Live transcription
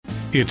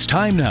It's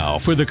time now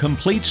for The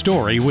Complete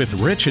Story with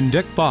Rich and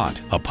Dick Bott,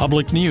 a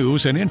public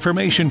news and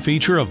information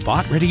feature of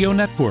Bott Radio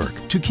Network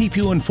to keep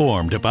you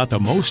informed about the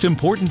most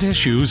important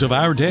issues of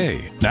our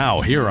day. Now,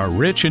 here are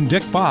Rich and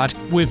Dick Bott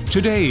with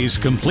today's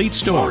Complete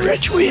Story. Well,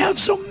 Rich, we have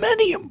so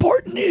many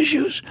important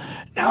issues.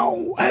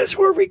 Now, as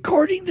we're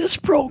recording this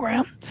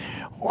program,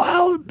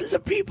 while the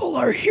people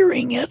are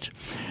hearing it,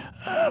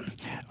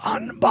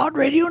 on Bott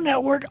Radio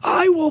Network,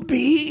 I will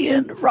be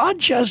in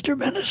Rochester,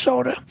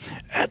 Minnesota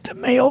at the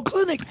Mayo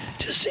Clinic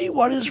to see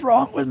what is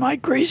wrong with my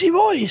crazy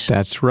voice.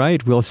 That's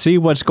right. We'll see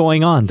what's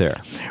going on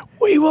there.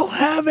 We will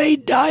have a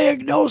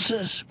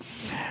diagnosis.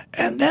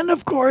 And then,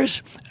 of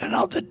course,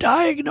 the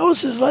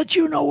diagnosis lets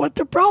you know what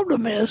the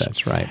problem is.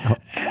 That's right.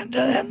 And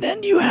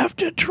then you have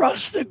to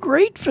trust the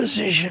great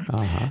physician.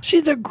 Uh-huh.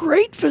 See, the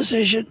great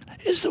physician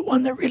is the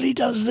one that really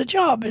does the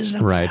job,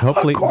 isn't it? Right.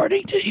 Hopefully,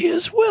 according to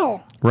his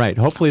will. Right.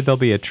 Hopefully there'll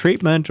be a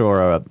treatment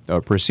or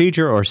a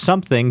procedure or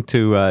something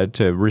to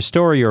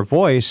restore your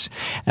voice.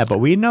 But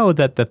we know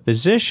that the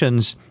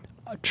physicians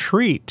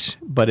treat,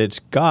 but it's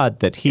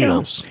God that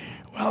heals. Yeah.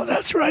 Well,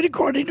 that's right,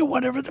 according to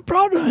whatever the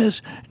problem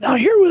is. Now,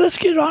 here, let's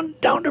get on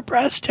down to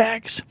brass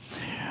tacks.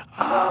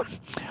 I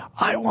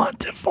want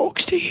the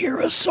folks to hear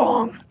a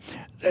song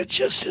that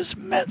just has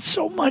meant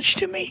so much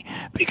to me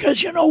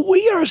because,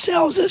 we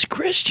ourselves as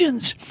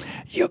Christians,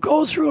 you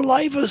go through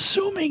life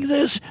assuming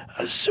this,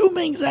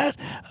 assuming that,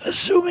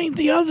 assuming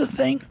the other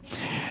thing,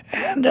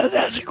 and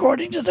that's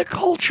according to the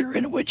culture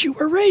in which you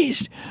were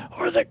raised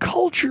or the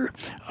culture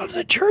of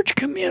the church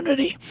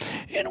community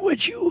in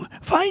which you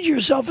find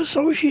yourself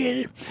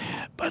associated.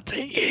 But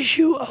the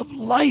issue of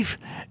life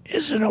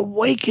is an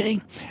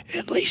awakening.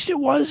 At least it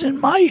was in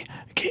my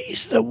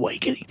case, the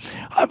awakening.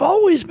 I've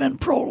always been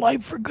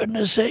pro-life, for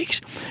goodness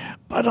sakes,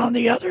 but on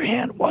the other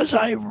hand, was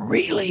I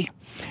really?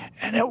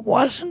 And it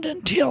wasn't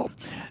until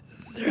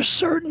there's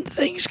certain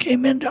things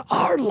came into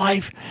our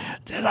life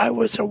that I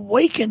was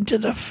awakened to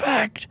the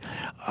fact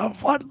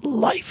of what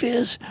life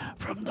is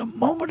from the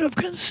moment of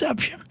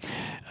conception.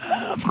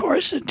 Of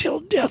course, until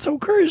death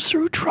occurs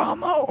through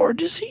trauma or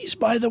disease,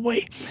 by the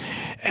way.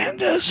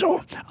 And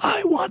so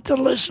I want the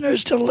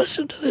listeners to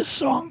listen to this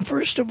song,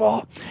 first of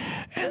all,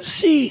 and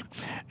see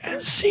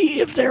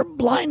if their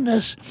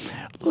blindness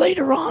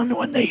later on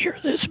when they hear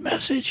this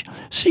message,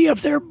 see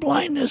if their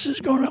blindness is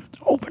going to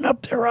open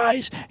up their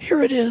eyes.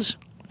 Here it is.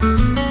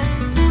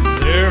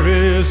 There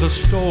is a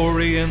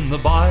story in the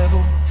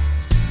Bible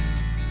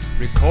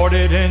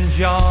recorded in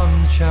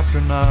John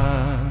chapter 9,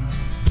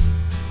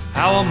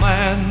 how a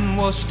man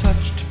was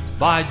touched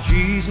by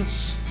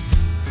Jesus.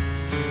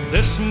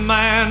 This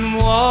man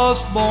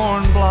was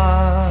born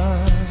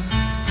blind.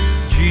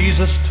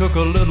 Jesus took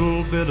a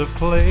little bit of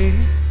clay,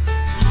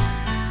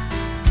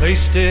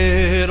 placed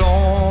it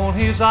on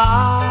his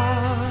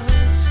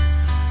eyes,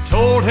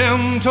 told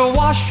him to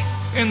wash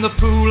in the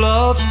pool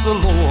of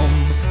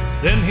Siloam.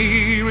 Then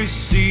he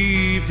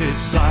received his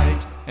sight,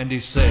 and he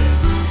said,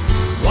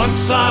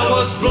 "Once I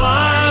was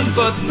blind,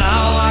 but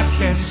now I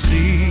can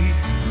see.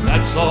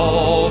 That's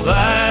all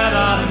that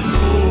I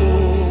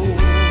know.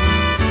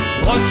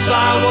 Once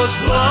I was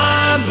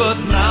blind, but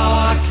now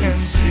I can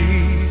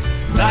see.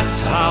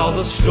 That's how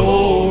the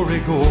story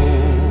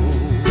goes."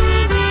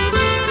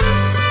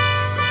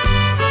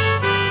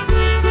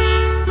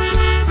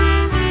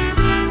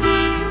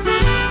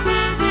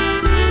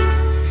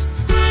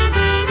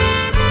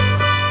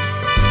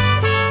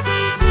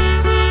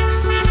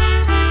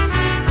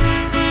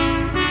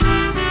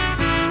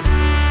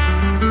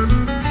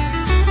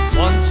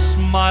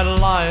 My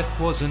life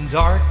was in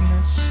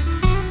darkness,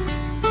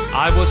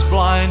 I was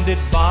blinded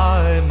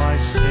by my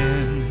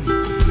sin.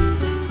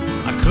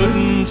 I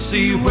couldn't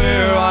see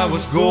where I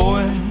was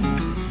going,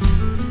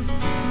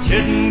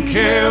 didn't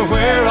care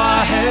where I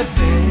had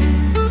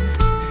been.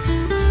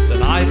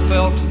 Then I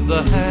felt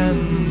the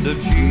hand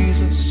of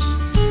Jesus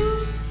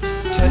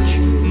touch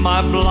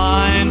my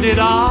blinded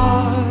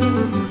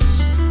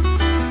eyes.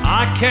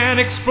 I can't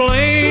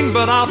explain,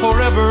 but I'll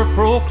forever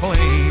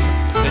proclaim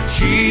that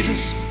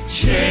Jesus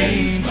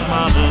changed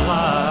my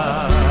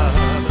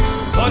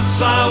life.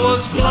 Once I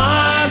was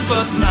blind,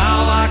 but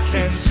now I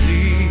can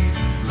see.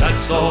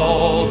 That's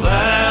all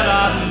that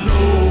I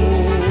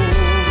know.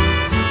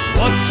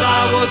 Once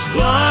I was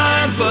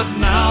blind, but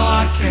now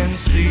I can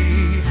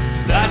see.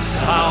 That's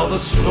how the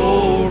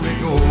story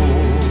goes.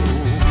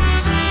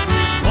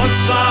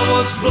 Once I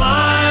was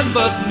blind,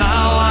 but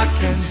now I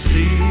can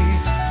see.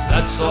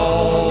 That's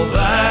all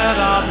that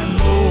I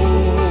know.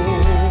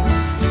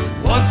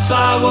 Once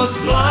I was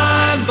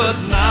blind, but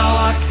now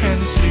I can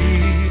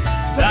see.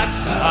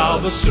 That's how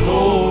the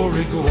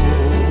story goes.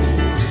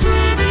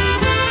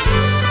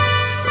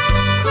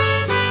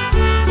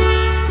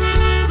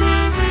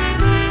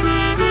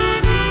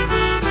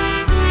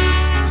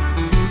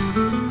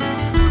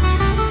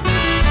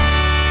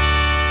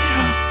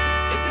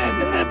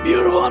 Isn't that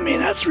beautiful? I mean,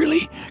 that's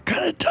really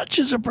kind of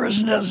touches a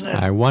person, doesn't it?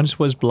 I once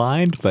was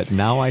blind, but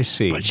now I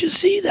see. But you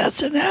see,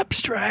 that's an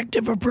abstract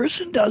if a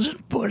person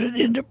doesn't put it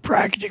into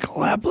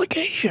practical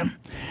application.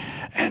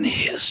 And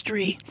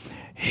history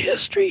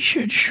history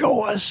should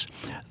show us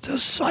the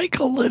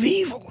cycle of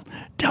evil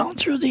down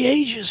through the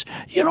ages.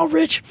 You know,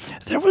 Rich,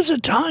 there was a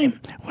time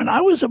when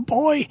I was a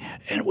boy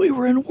and we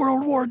were in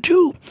World War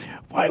II.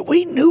 Why,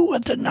 we knew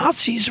what the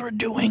Nazis were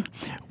doing.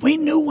 We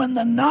knew when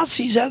the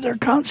Nazis had their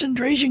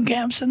concentration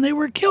camps and they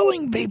were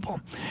killing people.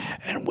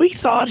 And we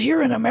thought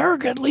here in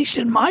America, at least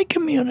in my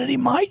community,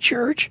 my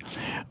church,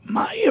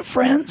 my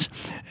friends,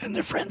 and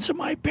the friends of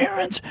my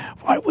parents,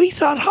 why, we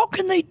thought, how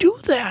can they do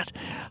that?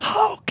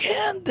 How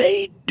can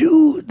they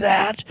do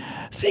that,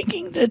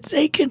 thinking that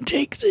they can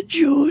take the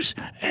Jews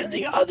and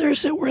the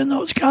others that were in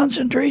those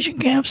concentration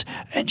camps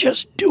and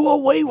just do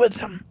away with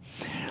them?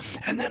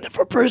 And then if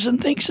a person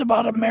thinks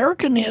about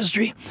American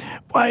history,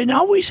 why,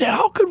 now we say,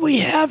 how could we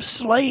have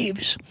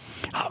slaves?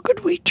 How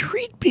could we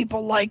treat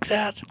people like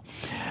that?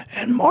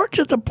 And more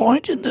to the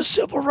point, in the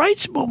civil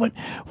rights movement,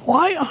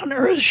 why on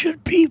earth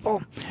should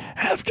people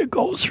have to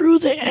go through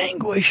the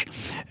anguish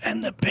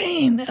and the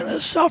pain and the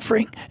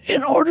suffering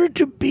in order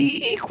to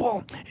be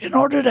equal, in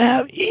order to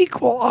have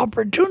equal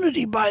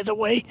opportunity? By the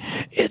way,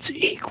 it's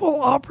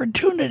equal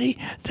opportunity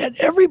that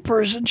every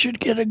person should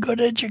get a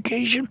good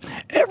education.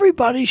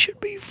 Everybody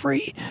should be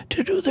free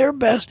to do their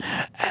best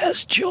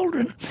as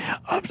children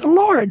of the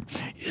Lord.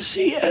 You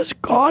see, as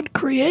God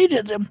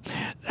created them,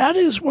 that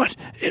is what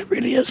it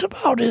really is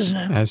about, isn't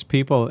it? As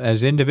people,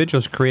 as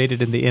individuals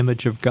created in the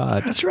image of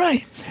God. That's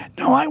right.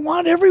 Now, I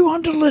want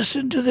everyone to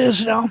listen to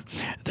this now.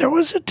 There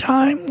was a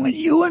time when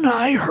you and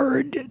I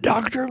heard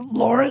Dr.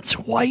 Laurence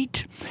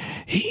White.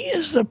 He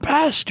is the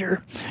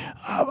pastor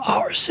of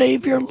Our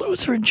Savior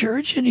Lutheran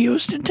Church in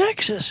Houston,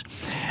 Texas.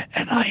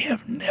 And I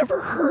have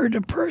never heard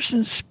a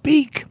person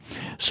speak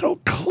so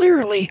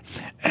clearly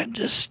and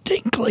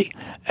distinctly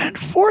and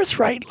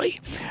forthrightly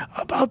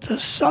about the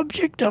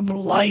subject of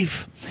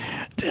life.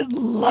 That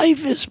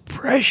life is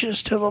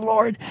precious to the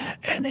Lord,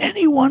 and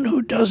anyone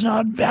who does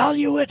not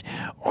value it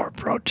or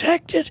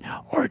protect it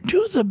or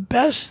do the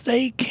best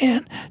they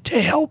can to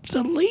help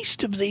the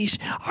least of these.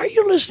 Are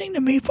you listening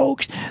to me,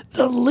 folks?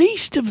 The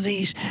least of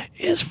these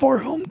is for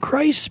whom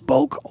Christ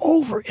spoke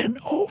over and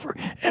over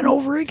and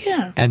over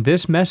again. And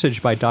this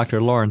message by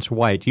Dr. Laurence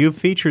White, you've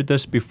featured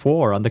this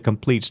before on The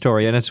Complete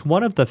Story, and it's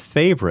one of the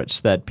favorites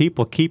that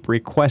people keep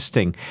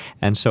requesting,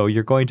 and so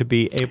you're going to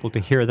be able to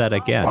hear that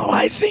again. Well,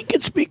 I think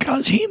it's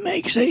because he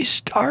makes a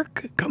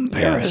stark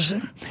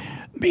comparison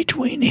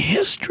between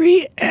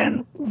history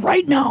and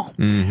right now.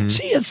 Mm-hmm.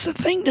 See, it's the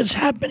thing that's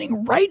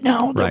happening right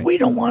now that we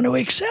don't want to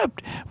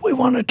accept. We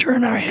want to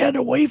turn our head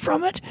away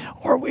from it,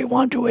 or we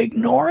want to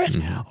ignore it,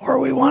 or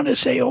we want to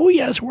say, oh,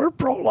 yes, we're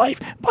pro-life,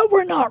 but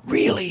we're not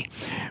really.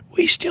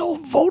 We still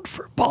vote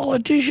for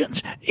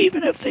politicians,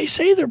 even if they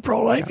say they're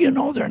pro-life, you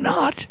know they're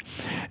not.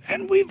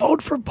 And we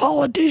vote for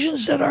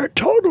politicians that are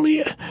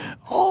totally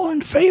all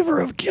in favor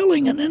of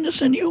killing an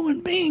innocent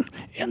human being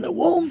in the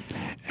womb.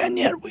 And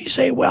yet we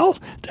say, well,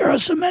 there are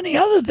so many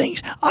other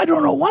things. I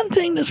don't know one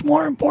thing that's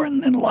more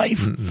important than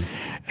life. Mm-mm.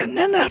 And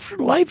then after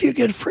life, you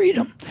get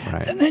freedom.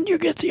 Right. And then you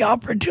get the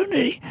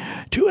opportunity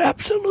to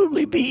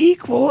absolutely be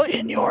equal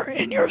in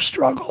your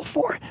struggle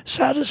for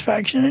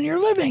satisfaction in your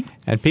living.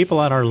 And people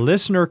on our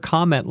listener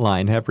comment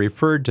line have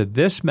referred to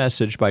this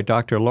message by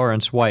Dr.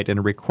 Laurence White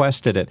and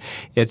requested it.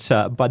 It's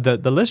but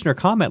the listener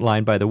comment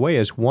line, by the way,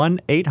 is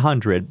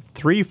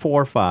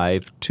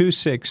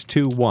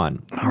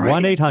 1-800-345-2621.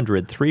 Right.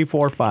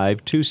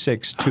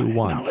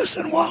 1-800-345-2621. Now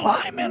listen, while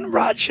I'm in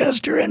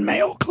Rochester and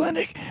Mayo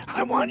Clinic,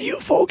 I want you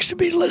folks to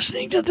be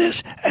listening to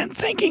this and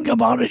thinking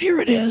about it. Here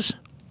it is.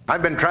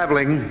 I've been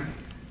traveling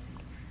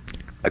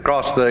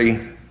across the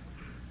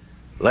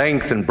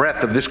length and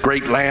breadth of this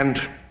great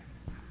land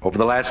over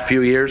the last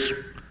few years,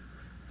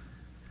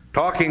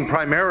 talking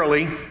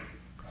primarily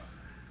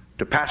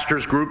to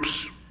pastors'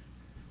 groups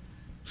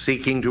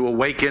seeking to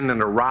awaken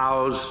and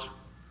arouse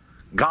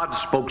God's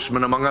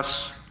spokesmen among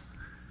us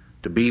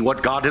to be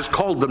what God has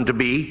called them to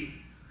be,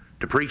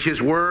 to preach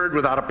His word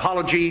without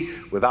apology,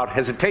 without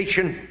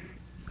hesitation,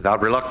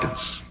 without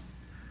reluctance.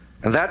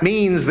 And that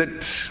means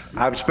that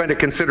I've spent a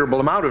considerable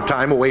amount of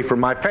time away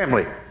from my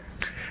family.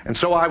 And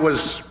so I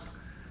was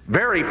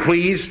very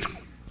pleased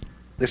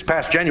this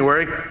past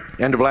January,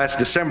 end of last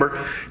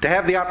December, to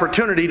have the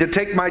opportunity to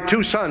take my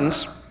two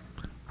sons,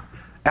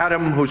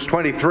 Adam, who's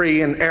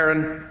 23, and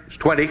Aaron, who's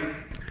 20,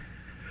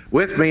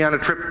 with me on a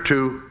trip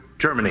to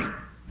Germany.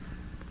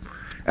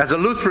 As a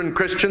Lutheran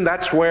Christian,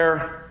 that's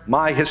where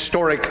my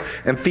historic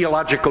and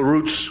theological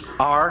roots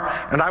are,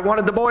 and I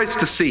wanted the boys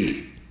to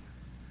see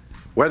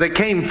where they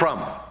came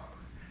from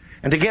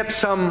and to get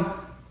some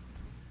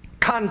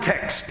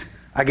context,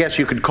 I guess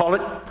you could call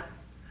it,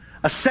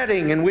 a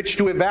setting in which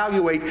to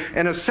evaluate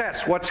and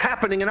assess what's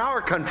happening in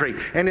our country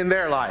and in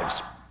their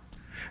lives.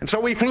 And so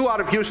we flew out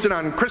of Houston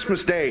on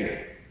Christmas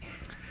Day.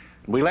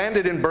 We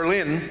landed in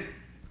Berlin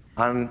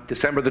on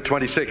December the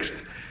 26th.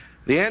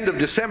 The end of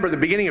December, the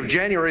beginning of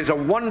January is a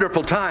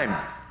wonderful time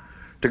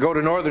to go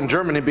to northern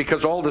Germany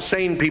because all the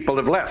sane people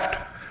have left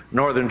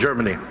northern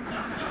Germany.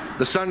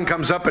 The sun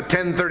comes up at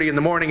 10:30 in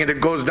the morning and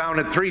it goes down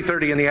at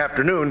 3:30 in the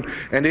afternoon,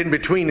 and in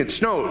between it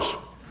snows.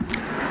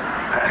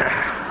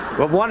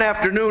 But one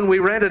afternoon we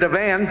rented a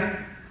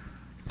van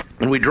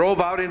and we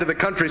drove out into the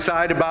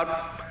countryside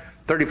about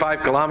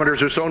 35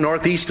 kilometers or so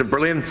northeast of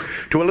Berlin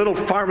to a little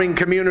farming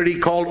community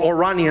called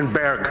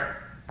Oranienberg.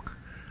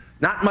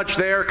 Not much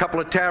there, a couple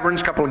of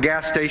taverns, a couple of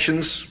gas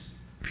stations,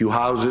 a few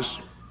houses.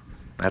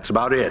 That's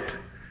about it.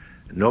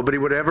 Nobody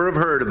would ever have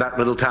heard of that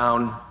little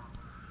town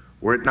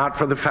were it not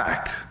for the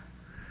fact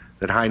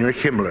that Heinrich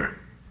Himmler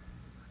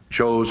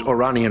chose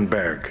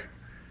Oranienberg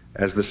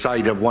as the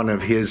site of one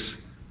of his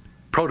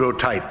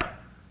prototype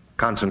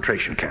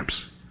concentration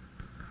camps.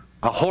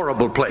 A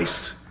horrible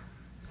place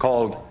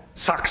called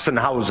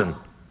Sachsenhausen.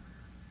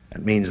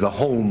 That means the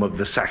home of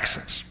the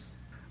Saxons.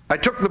 I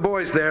took the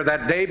boys there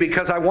that day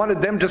because I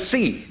wanted them to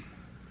see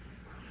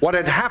what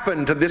had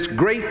happened to this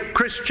great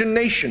Christian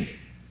nation,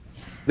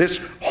 this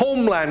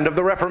homeland of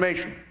the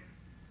Reformation,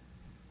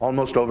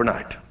 almost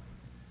overnight.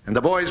 And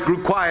the boys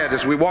grew quiet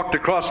as we walked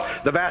across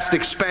the vast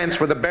expanse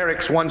where the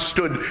barracks once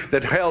stood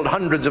that held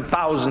hundreds of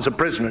thousands of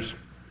prisoners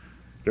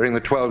during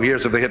the 12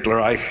 years of the Hitler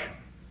Reich.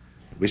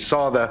 We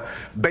saw the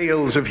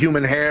bales of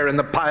human hair and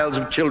the piles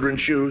of children's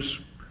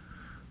shoes.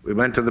 We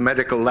went to the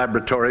medical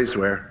laboratories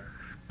where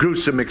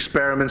gruesome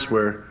experiments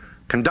were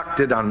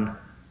conducted on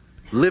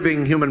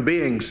living human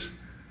beings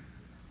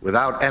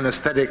without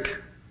anesthetic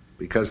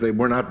because they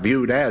were not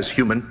viewed as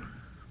human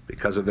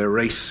because of their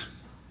race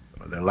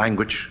or their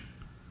language.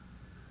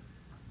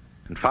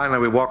 And finally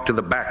we walked to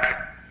the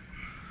back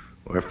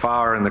where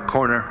far in the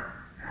corner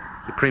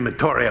the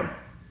crematorium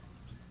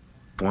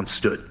once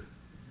stood.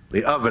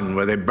 The oven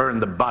where they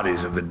burned the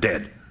bodies of the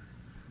dead.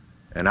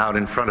 And out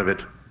in front of it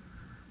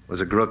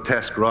was a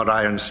grotesque wrought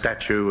iron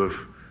statue of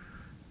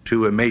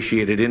two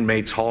emaciated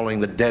inmates hauling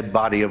the dead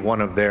body of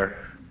one of their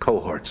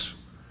cohorts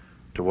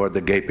toward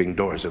the gaping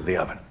doors of the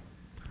oven.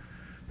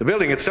 The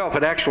building itself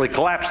had actually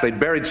collapsed. They'd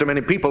buried so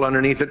many people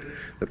underneath it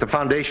that the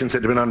foundations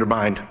had been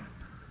undermined.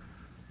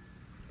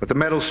 But the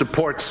metal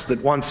supports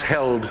that once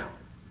held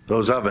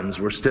those ovens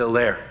were still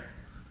there.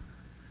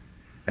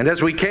 And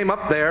as we came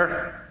up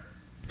there,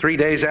 3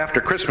 days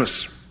after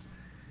Christmas,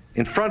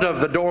 in front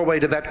of the doorway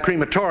to that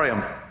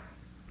crematorium,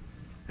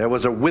 there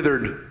was a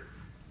withered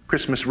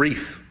Christmas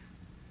wreath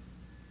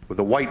with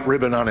a white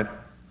ribbon on it.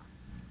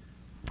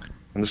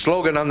 And the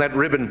slogan on that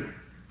ribbon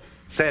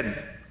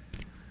said,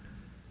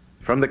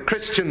 "From the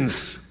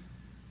Christians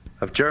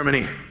of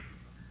Germany,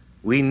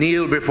 we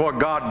kneel before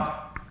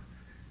God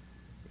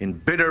in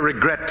bitter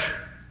regret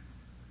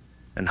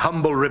and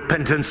humble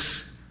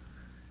repentance,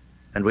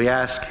 and we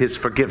ask His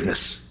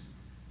forgiveness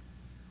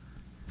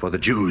for the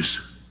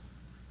Jews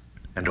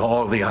and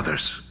all the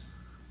others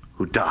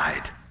who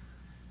died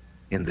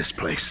in this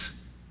place."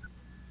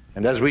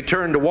 And as we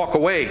turned to walk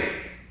away,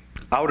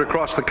 out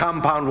across the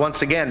compound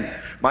once again,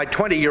 my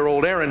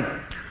 20-year-old Aaron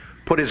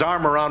put his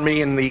arm around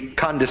me in the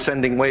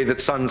condescending way that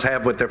sons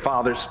have with their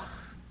fathers.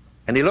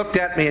 And he looked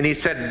at me and he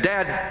said,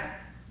 "Dad,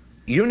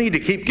 you need to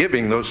keep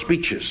giving those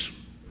speeches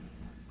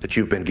that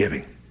you've been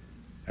giving."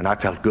 And I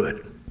felt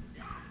good.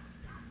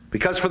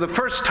 Because for the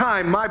first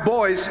time, my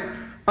boys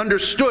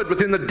understood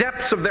within the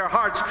depths of their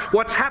hearts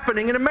what's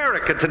happening in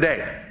America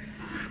today.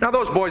 Now,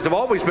 those boys have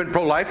always been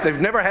pro-life. They've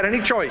never had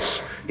any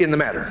choice in the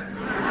matter.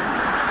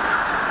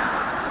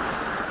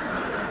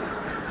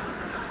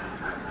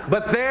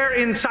 But there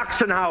in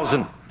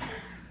Sachsenhausen,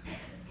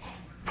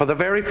 for the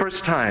very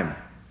first time,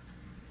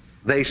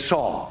 they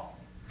saw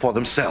for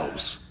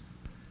themselves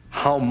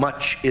how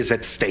much is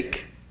at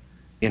stake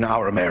in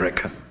our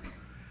America,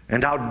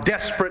 and how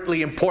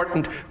desperately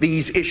important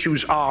these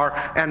issues are,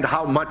 and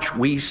how much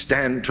we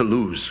stand to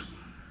lose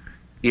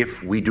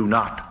if we do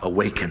not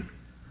awaken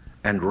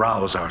and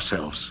rouse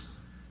ourselves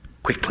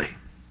quickly.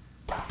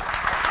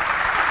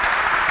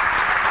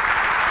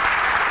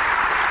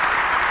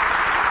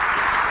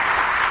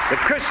 The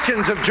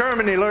Christians of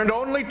Germany learned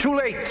only too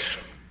late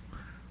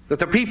that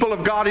the people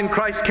of God in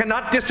Christ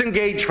cannot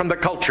disengage from the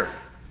culture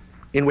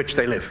in which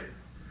they live.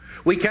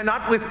 We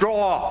cannot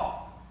withdraw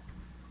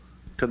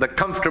to the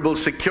comfortable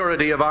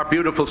security of our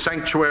beautiful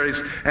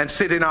sanctuaries and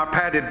sit in our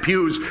padded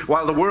pews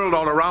while the world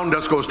all around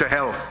us goes to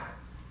hell.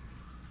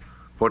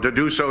 For to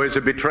do so is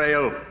a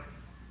betrayal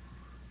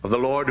of the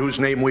Lord whose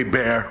name we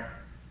bear,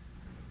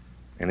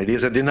 and it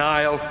is a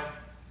denial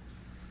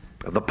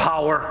of the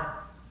power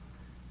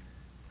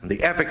and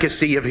the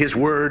efficacy of His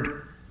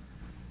word,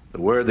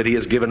 the word that He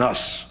has given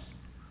us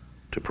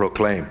to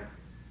proclaim.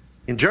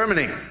 In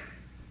Germany,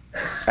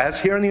 as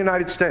here in the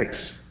United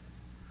States,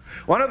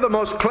 one of the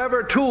most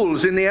clever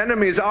tools in the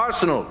enemy's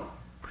arsenal,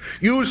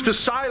 used to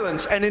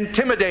silence and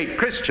intimidate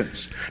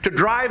Christians, to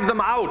drive them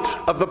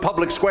out of the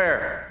public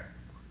square,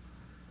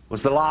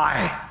 was the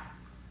lie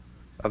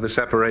of the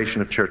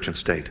separation of church and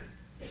state.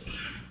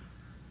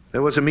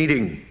 There was a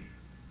meeting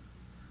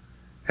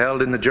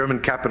held in the German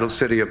capital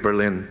city of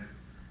Berlin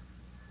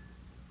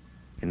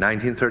in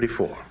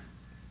 1934.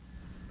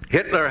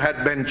 Hitler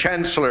had been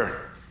chancellor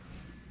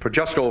for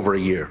just over a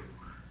year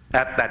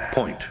at that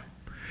point.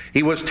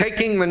 He was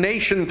taking the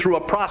nation through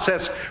a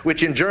process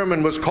which in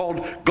German was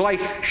called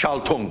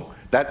Gleichschaltung.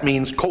 That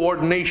means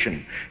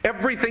coordination.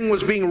 Everything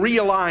was being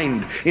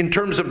realigned in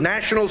terms of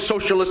National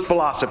Socialist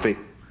philosophy,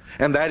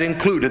 and that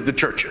included the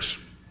churches.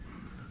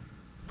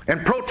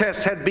 And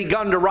protests had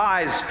begun to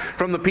rise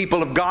from the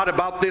people of God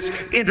about this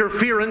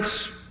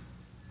interference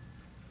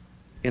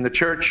in the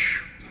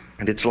church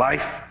and its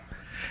life.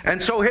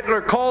 And so Hitler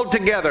called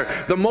together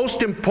the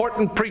most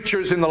important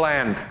preachers in the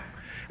land,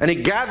 and he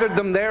gathered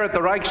them there at the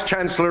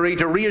Reichschancellery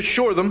to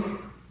reassure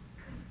them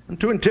and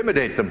to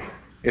intimidate them,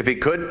 if he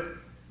could,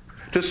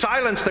 to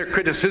silence their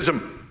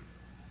criticism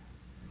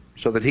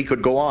so that he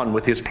could go on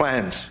with his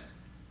plans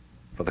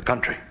for the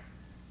country.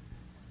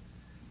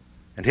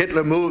 And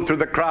Hitler moved through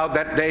the crowd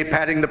that day,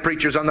 patting the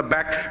preachers on the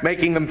back,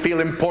 making them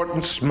feel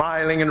important,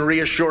 smiling and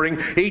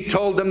reassuring. He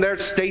told them their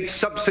state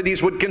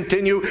subsidies would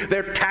continue,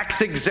 their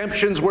tax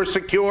exemptions were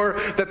secure,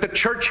 that the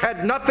church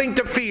had nothing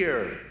to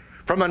fear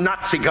from a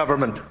Nazi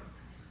government.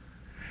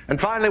 And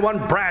finally,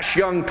 one brash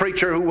young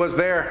preacher who was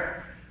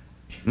there,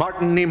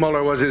 Martin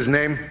Niemöller was his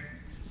name,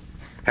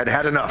 had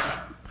had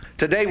enough.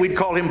 Today we'd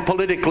call him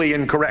politically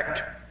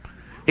incorrect.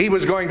 He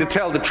was going to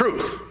tell the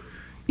truth,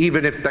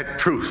 even if that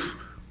truth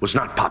was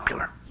not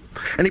popular.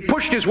 And he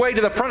pushed his way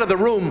to the front of the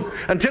room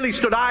until he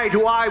stood eye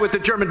to eye with the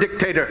German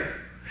dictator.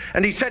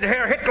 And he said,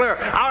 "Herr Hitler,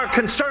 our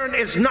concern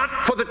is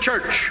not for the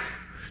church.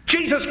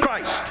 Jesus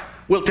Christ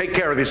will take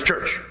care of his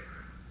church.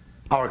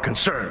 Our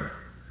concern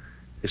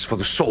is for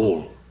the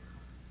soul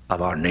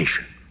of our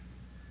nation."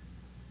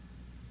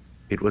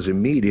 It was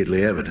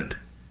immediately evident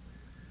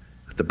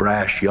that the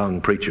brash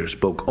young preacher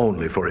spoke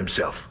only for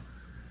himself,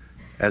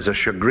 as a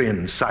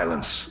chagrined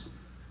silence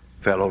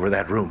fell over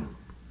that room,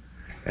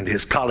 and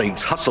his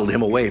colleagues hustled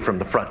him away from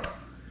the front.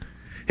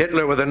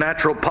 Hitler, with a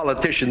natural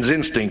politician's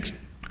instinct,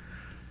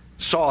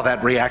 saw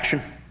that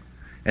reaction,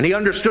 and he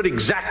understood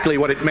exactly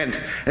what it meant,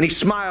 and he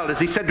smiled as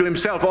he said to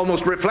himself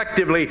almost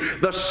reflectively,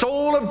 "The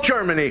soul of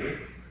Germany,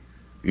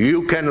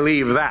 you can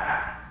leave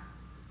that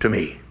to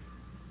me."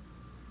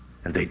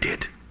 And they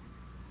did.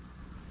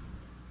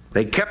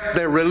 They kept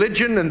their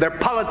religion and their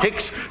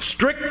politics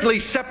strictly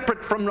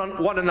separate from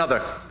one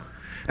another.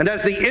 And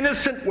as the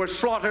innocent were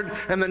slaughtered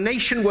and the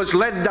nation was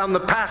led down the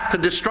path to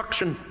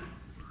destruction,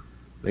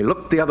 they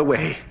looked the other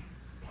way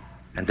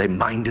and they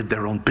minded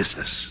their own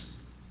business.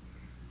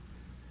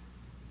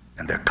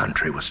 And their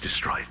country was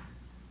destroyed.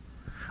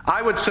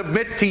 I would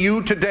submit to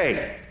you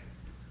today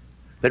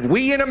that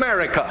we in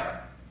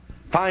America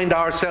find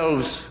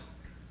ourselves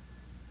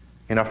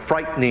in a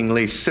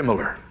frighteningly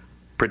similar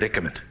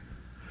predicament.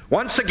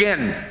 Once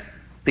again,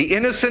 the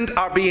innocent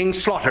are being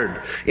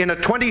slaughtered in a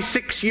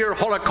 26-year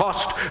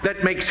Holocaust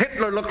that makes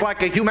Hitler look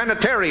like a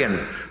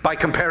humanitarian by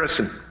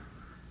comparison.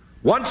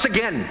 Once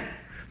again,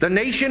 the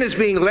nation is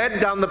being led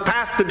down the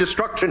path to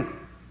destruction.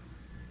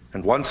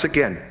 And once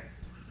again,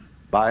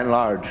 by and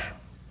large,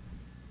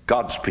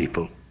 God's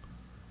people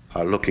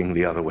are looking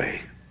the other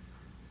way.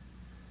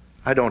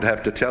 I don't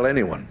have to tell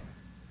anyone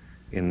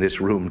in this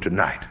room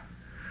tonight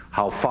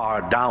how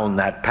far down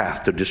that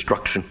path to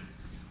destruction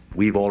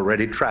we've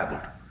already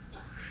traveled.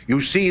 You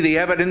see the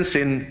evidence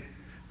in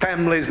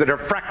families that are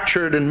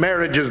fractured and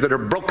marriages that are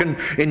broken,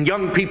 in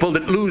young people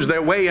that lose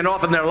their way and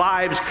often their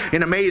lives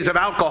in a maze of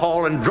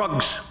alcohol and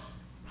drugs,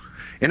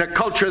 in a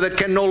culture that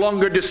can no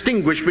longer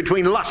distinguish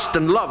between lust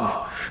and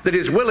love, that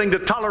is willing to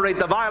tolerate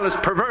the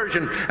vilest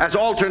perversion as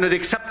alternate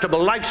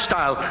acceptable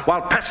lifestyle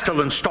while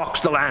pestilence stalks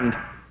the land,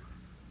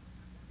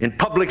 in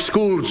public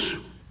schools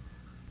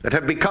that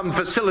have become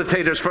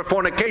facilitators for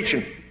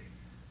fornication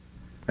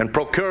and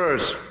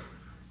procurers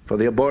for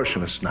the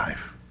abortionist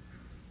knife,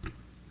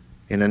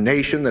 in a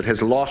nation that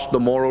has lost the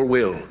moral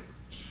will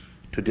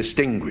to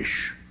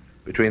distinguish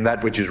between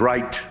that which is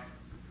right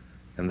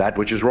and that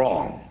which is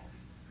wrong.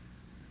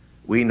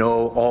 We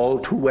know all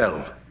too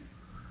well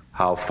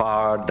how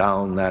far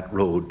down that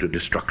road to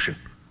destruction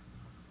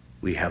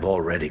we have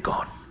already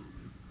gone.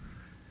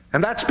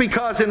 And that's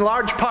because, in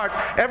large part,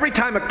 every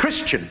time a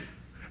Christian,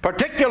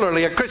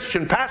 particularly a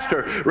Christian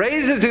pastor,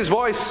 raises his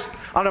voice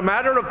on a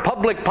matter of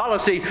public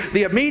policy,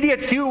 the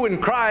immediate hue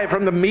and cry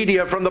from the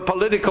media, from the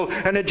political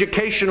and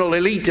educational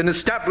elite and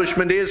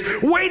establishment is,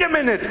 "Wait a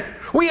minute,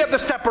 we have the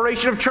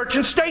separation of church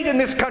and state in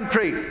this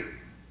country.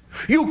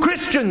 You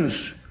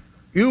Christians,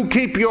 you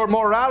keep your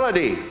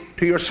morality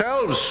to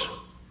yourselves."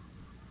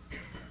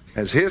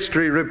 As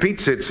history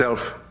repeats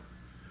itself,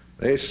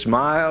 they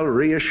smile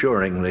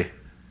reassuringly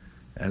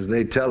as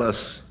they tell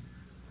us,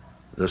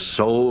 "The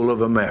soul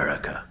of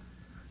America,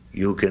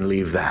 you can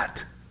leave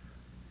that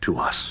to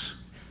us."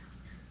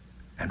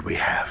 And we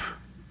have.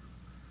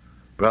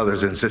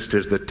 Brothers and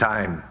sisters, the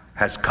time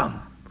has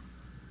come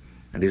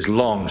and is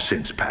long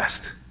since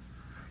past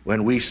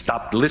when we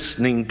stopped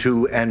listening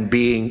to and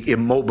being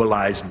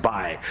immobilized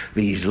by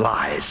these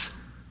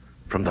lies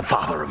from the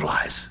father of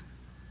lies.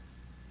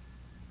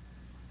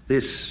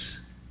 This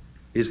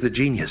is the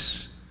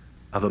genius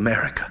of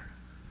America.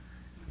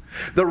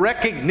 The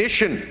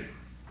recognition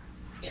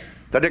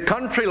that a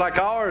country like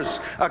ours,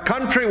 a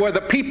country where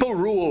the people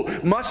rule,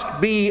 must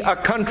be a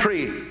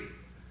country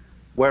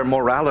where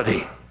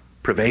morality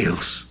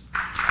prevails.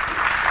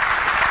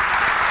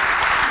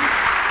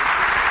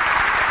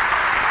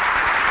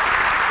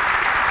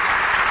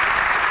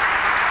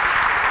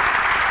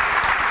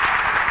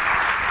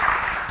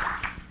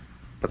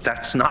 But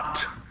that's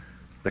not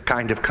the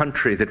kind of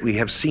country that we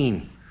have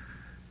seen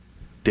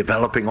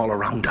developing all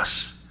around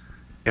us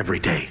every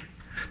day.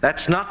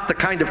 That's not the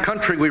kind of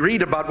country we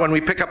read about when we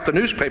pick up the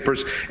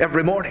newspapers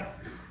every morning.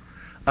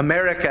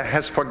 America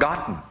has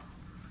forgotten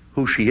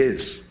who she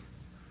is.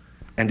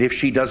 And if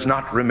she does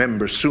not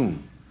remember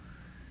soon,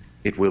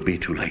 it will be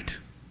too late.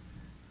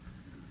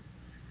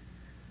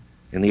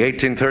 In the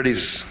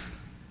 1830s,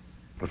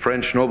 a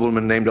French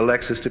nobleman named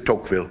Alexis de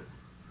Tocqueville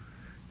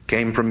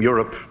came from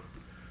Europe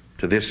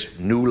to this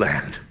new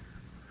land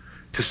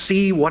to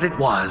see what it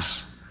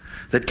was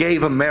that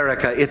gave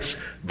America its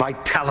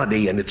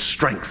vitality and its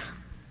strength.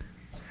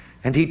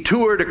 And he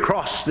toured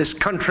across this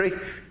country.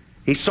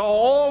 He saw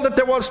all that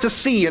there was to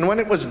see, and when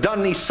it was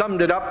done, he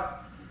summed it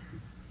up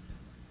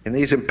in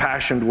these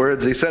impassioned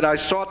words. He said, "I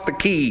sought the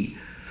key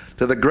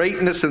to the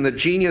greatness and the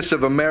genius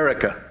of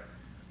America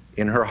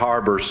in her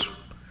harbors,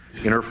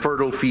 in her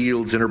fertile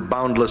fields, in her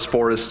boundless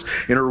forests,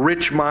 in her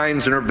rich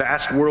mines, in her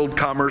vast world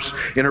commerce,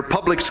 in her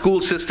public school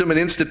system and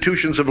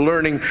institutions of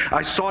learning.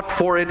 I sought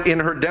for it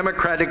in her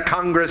democratic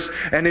Congress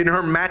and in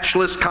her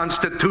matchless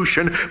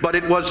Constitution, but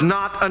it was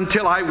not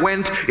until I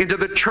went into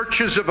the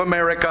churches of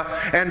America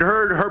and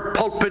heard her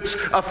pulpits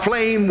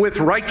aflame with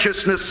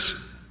righteousness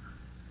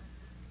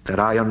that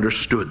I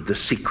understood the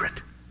secret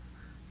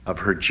of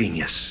her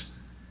genius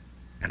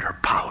and her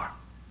power.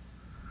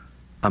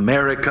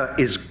 America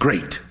is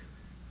great,"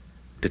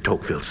 de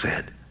Tocqueville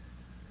said,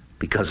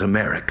 "because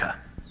America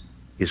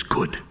is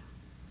good.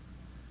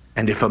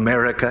 And if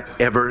America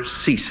ever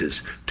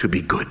ceases to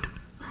be good,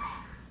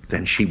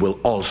 then she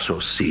will also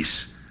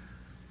cease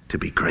to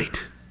be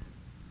great.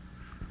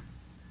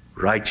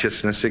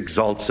 Righteousness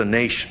exalts a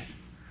nation,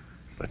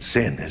 but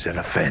sin is an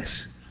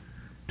offense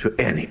to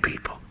any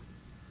people."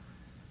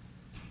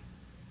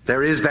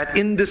 There is that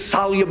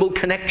indissoluble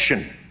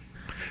connection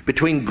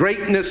between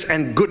greatness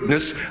and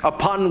goodness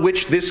upon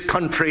which this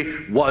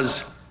country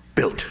was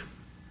built.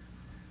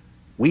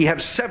 We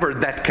have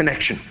severed that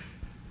connection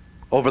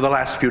over the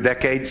last few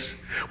decades.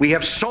 We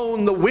have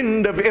sown the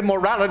wind of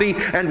immorality,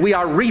 and we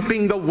are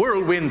reaping the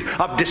whirlwind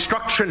of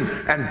destruction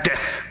and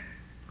death.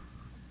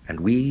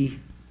 And we,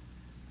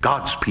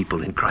 God's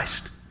people in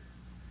Christ,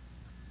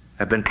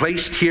 have been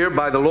placed here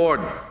by the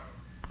Lord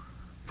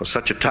for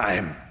such a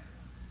time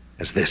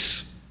as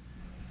this.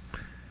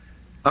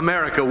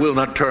 America will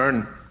not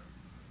turn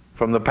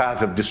from the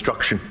path of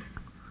destruction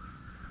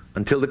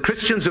until the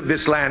Christians of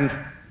this land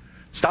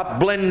stop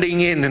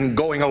blending in and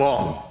going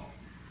along.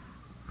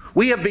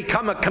 We have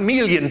become a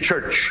chameleon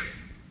church.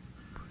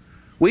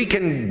 We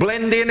can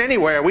blend in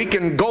anywhere. We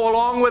can go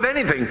along with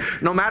anything,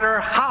 no matter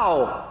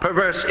how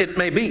perverse it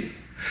may be,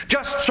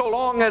 just so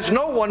long as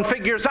no one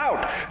figures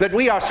out that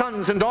we are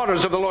sons and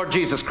daughters of the Lord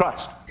Jesus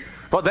Christ.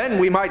 For then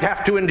we might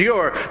have to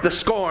endure the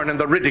scorn and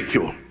the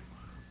ridicule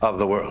of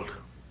the world.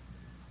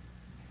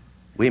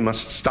 We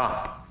must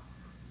stop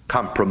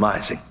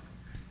compromising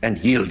and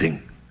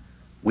yielding.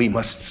 We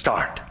must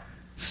start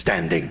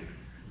standing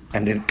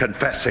and in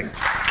confessing.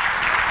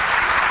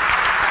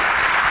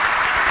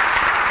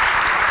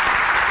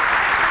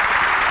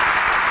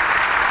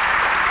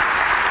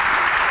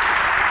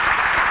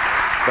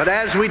 But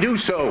as we do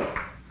so,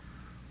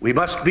 we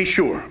must be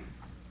sure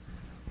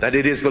that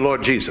it is the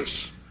Lord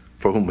Jesus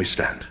for whom we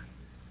stand.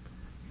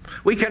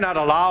 We cannot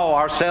allow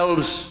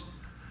ourselves,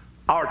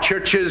 our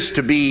churches,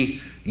 to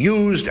be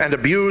used and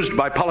abused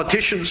by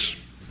politicians,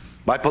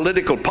 by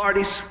political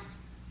parties.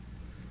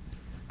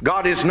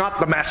 God is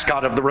not the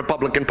mascot of the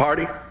Republican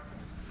Party.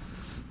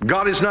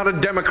 God is not a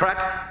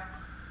Democrat.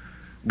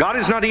 God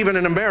is not even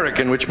an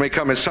American, which may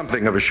come as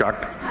something of a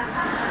shock.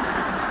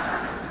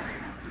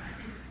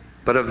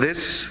 But of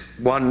this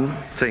one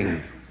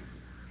thing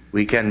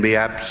we can be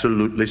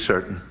absolutely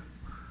certain: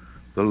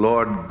 the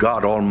Lord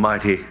God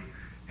Almighty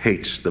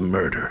hates the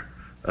murder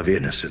of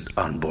innocent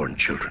unborn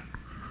children.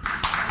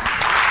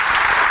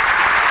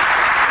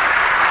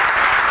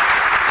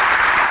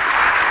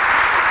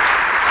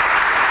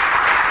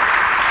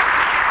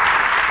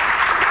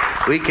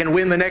 We can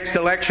win the next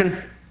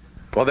election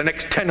or the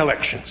next 10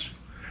 elections.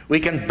 We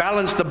can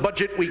balance the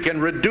budget, we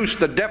can reduce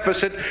the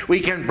deficit, we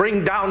can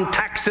bring down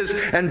taxes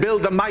and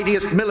build the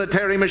mightiest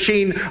military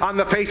machine on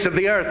the face of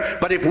the earth.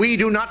 But if we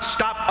do not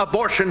stop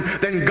abortion,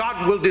 then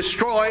God will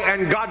destroy,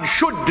 and God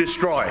should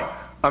destroy,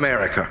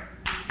 America.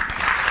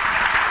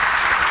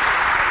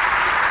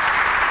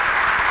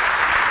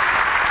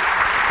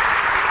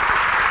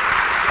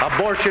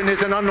 Abortion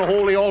is an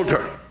unholy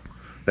altar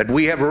that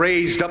we have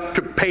raised up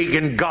to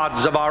pagan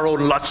gods of our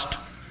own lust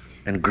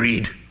and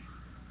greed.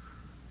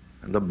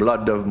 And the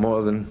blood of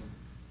more than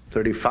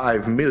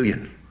 35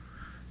 million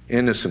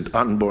innocent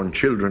unborn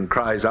children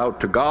cries out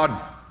to God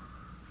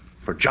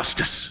for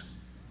justice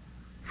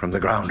from the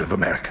ground of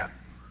America.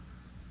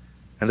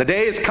 And the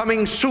day is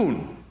coming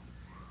soon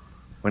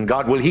when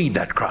God will heed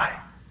that cry.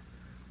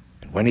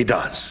 And when he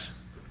does,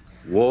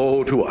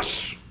 Woe to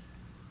us,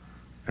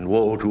 and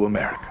woe to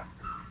America.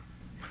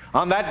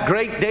 On that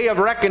great day of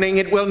reckoning,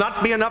 it will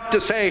not be enough to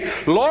say,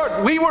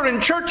 Lord, we were in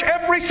church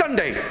every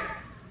Sunday.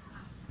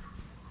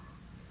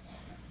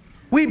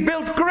 We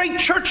built great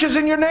churches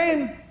in your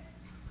name.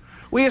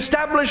 We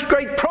established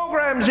great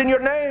programs in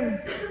your name.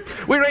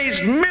 We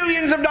raised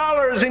millions of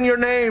dollars in your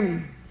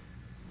name.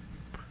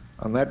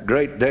 On that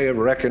great day of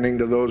reckoning,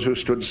 to those who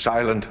stood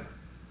silent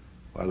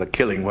while the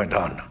killing went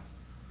on,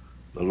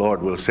 the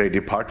Lord will say,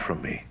 depart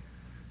from me,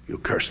 you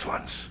cursed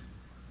ones,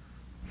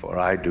 for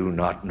I do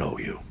not know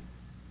you.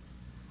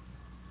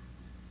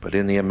 But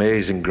in the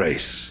amazing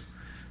grace,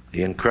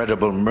 the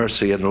incredible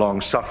mercy and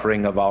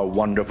long-suffering of our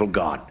wonderful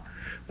God,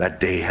 that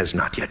day has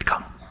not yet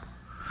come.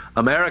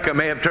 America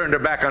may have turned her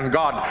back on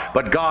God,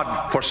 but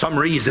God, for some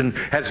reason,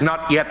 has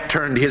not yet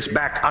turned his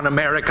back on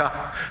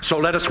America. So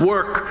let us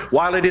work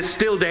while it is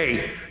still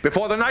day,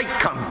 before the night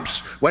comes,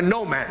 when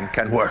no man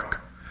can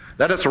work.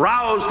 Let us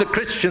rouse the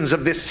Christians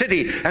of this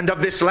city and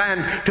of this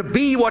land to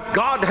be what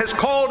God has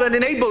called and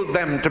enabled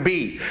them to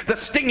be, the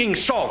stinging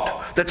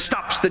salt that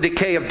stops the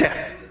decay of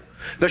death,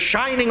 the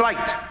shining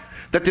light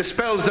that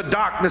dispels the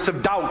darkness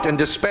of doubt and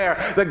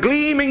despair, the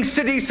gleaming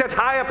city set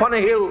high upon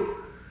a hill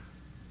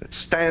that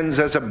stands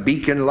as a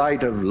beacon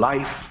light of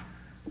life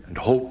and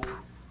hope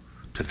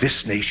to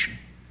this nation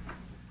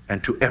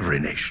and to every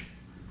nation.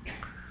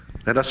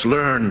 Let us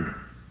learn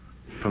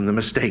from the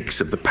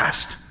mistakes of the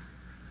past.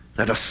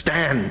 Let us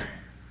stand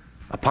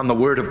upon the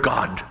Word of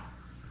God.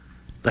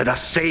 Let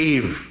us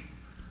save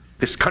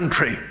this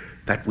country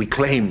that we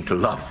claim to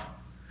love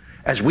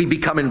as we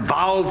become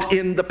involved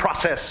in the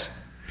process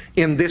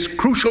in this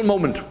crucial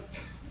moment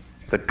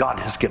that God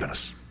has given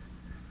us.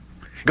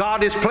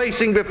 God is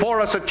placing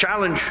before us a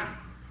challenge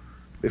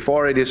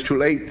before it is too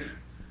late.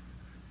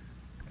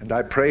 And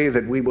I pray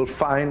that we will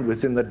find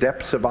within the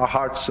depths of our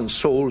hearts and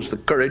souls the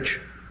courage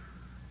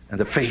and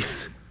the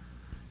faith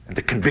and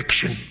the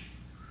conviction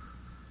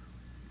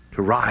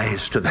to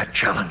rise to that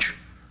challenge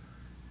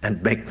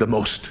and make the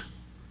most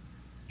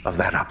of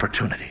that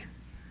opportunity.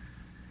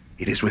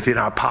 It is within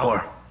our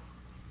power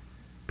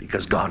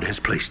because God has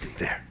placed it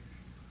there.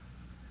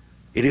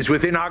 It is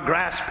within our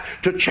grasp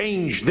to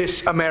change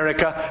this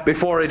America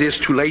before it is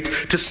too late,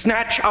 to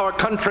snatch our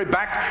country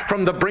back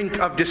from the brink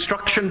of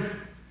destruction.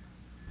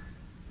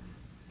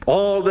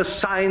 All the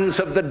signs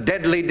of the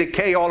deadly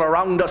decay all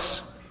around us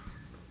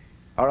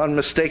are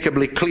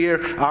unmistakably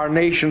clear. Our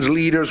nation's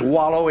leaders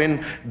wallow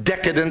in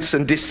decadence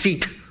and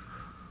deceit,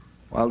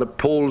 while the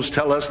polls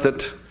tell us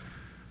that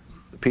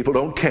the people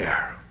don't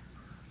care,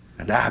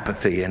 and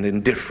apathy and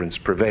indifference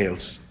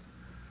prevails.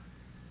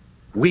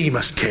 We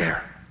must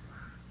care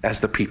as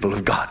the people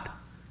of God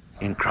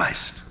in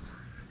Christ.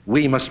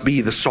 We must be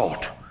the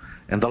salt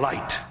and the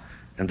light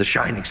and the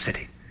shining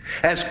city.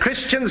 As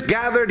Christians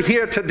gathered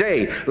here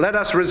today, let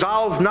us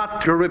resolve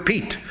not to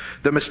repeat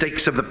the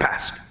mistakes of the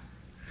past.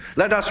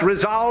 Let us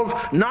resolve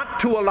not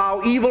to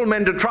allow evil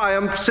men to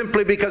triumph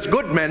simply because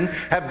good men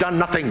have done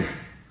nothing.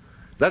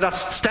 Let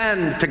us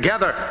stand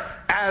together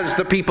as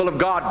the people of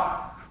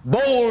God,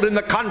 bold in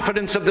the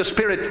confidence of the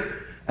Spirit,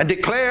 and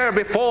declare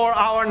before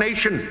our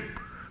nation,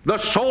 the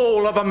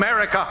soul of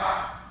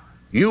America,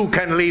 you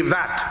can leave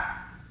that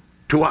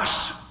to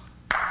us.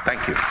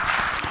 Thank you.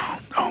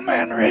 Oh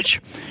man, Rich,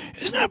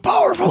 isn't that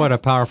powerful? What a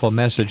powerful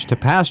message to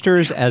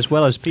pastors as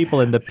well as people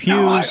in the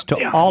pews,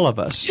 all of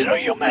us. You know,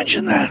 you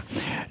mentioned that.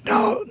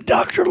 Now,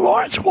 Dr.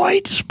 Laurence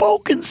White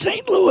spoke in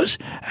St. Louis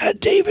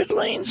at David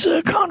Lane's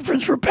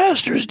conference for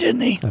pastors,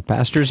 didn't he?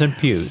 Pastors and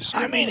pews.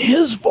 I mean,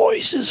 his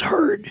voice is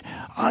heard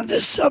on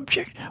this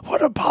subject.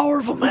 What a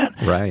powerful man.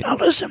 Right. Now,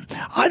 listen,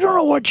 I don't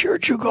know what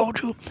church you go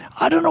to.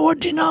 I don't know what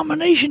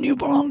denomination you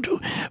belong to,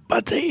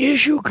 but the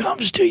issue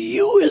comes to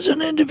you as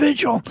an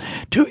individual,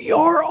 to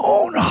your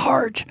own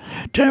heart,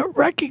 to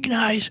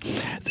recognize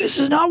this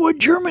is not what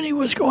Germany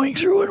was going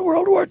through in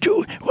World War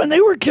II when they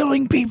were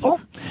killing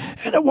people,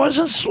 and it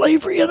wasn't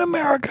slavery in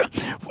America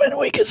when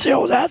we could say,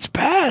 oh, that's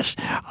past.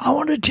 I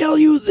want to tell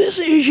you this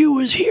issue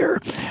is here,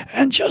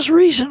 and just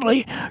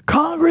recently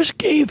Congress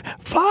gave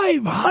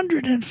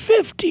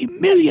 $550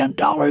 million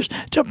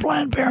to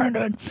Planned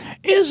Parenthood.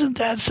 Isn't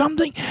that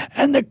something?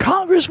 And the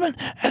congressman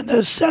and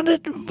the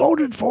Senate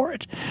voted for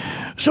it.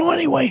 So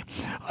anyway,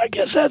 I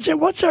guess that's it.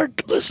 What's our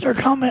listener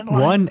comment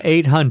line?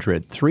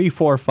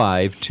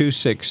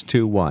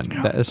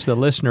 1-800-345-2621. That's the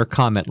listener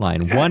comment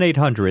line.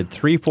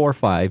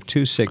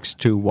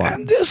 1-800-345-2621.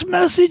 And this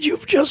message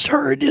you've just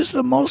heard is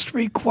the most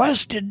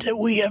requested that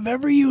we have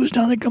ever used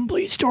on The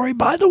Complete Story.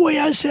 By the way,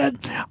 I said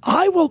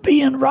I will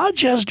be in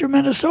Rochester,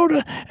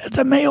 Minnesota at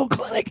the Mayo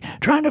Clinic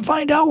trying to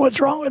find out what's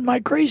wrong with my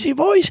crazy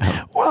voice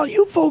while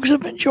you folks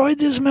have enjoyed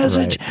this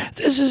message. Right.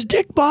 This is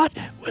Dick Bott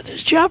with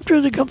his chapter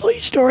of The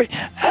Complete Story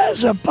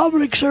as a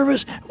public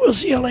service. We'll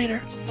see you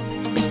later.